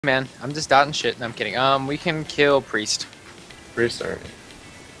Man, I'm just dotting shit. No, I'm kidding. We can kill Priest. Priest, alright.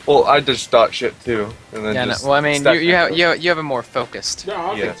 Well, I just dot shit too, and then Yeah, just no, well, I mean, you have a more focused. They're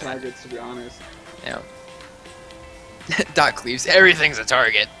all Yeah. good targets, to be honest. Yeah. Dot cleaves. Everything's a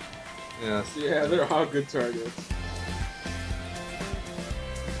target. Yes. Yeah, they're all good targets.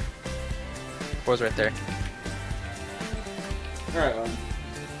 Four's right there. Alright, down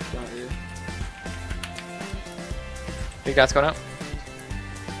here. Big dot's going up.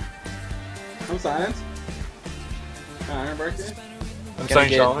 I'm silent. Iron Barker. I'm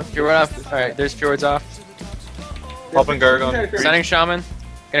signing Shaman. Fjord off. Alright, there's Fjord's off. Popping Gargon. Signing Shaman.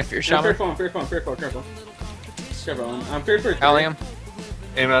 Gonna fear Shaman. Careful. Careful, I'm feared for Howling him.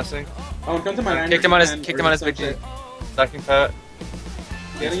 Aimessing. Oh, come to my Kicked him on his big D. Stacking Pat.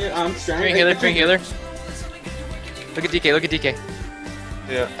 Getting it, I'm String healer. Look at DK.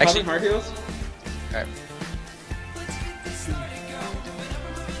 Yeah. Actually, hard heals. alright.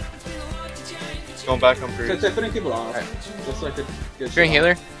 Going back on Priest. So putting people off. Alright. Just like a good String shot.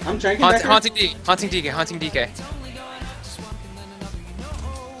 healer. I'm tranking back Haunting DK.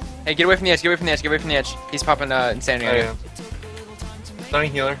 Hey, get away from the edge. He's popping insanity on you.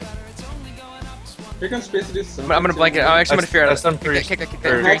 Stunning healer. Here comes Spriest to do some. I'm gonna blanket. I'm actually gonna fear out. Priest.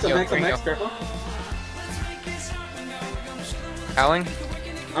 Next, careful. Howling.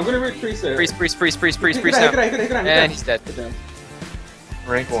 I'm gonna read Priest there. Priest Hit now. it. And he's dead. Hit them.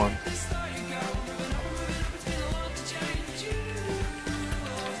 Rank 1.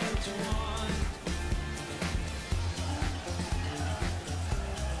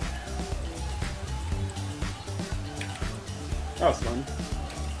 That was fun.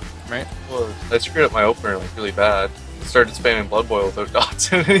 Right. Well, I screwed up my opener like really bad. Started spamming Blood Boil with those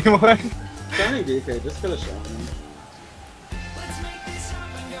dots in it anyway. Stunning DK, just for the shot.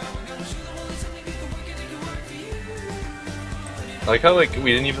 I like how like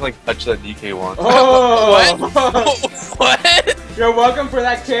we didn't even like touch that DK one. Oh! What? What? You're welcome for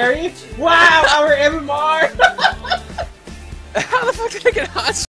that carry. Wow, our MMR. How the fuck did I get hot?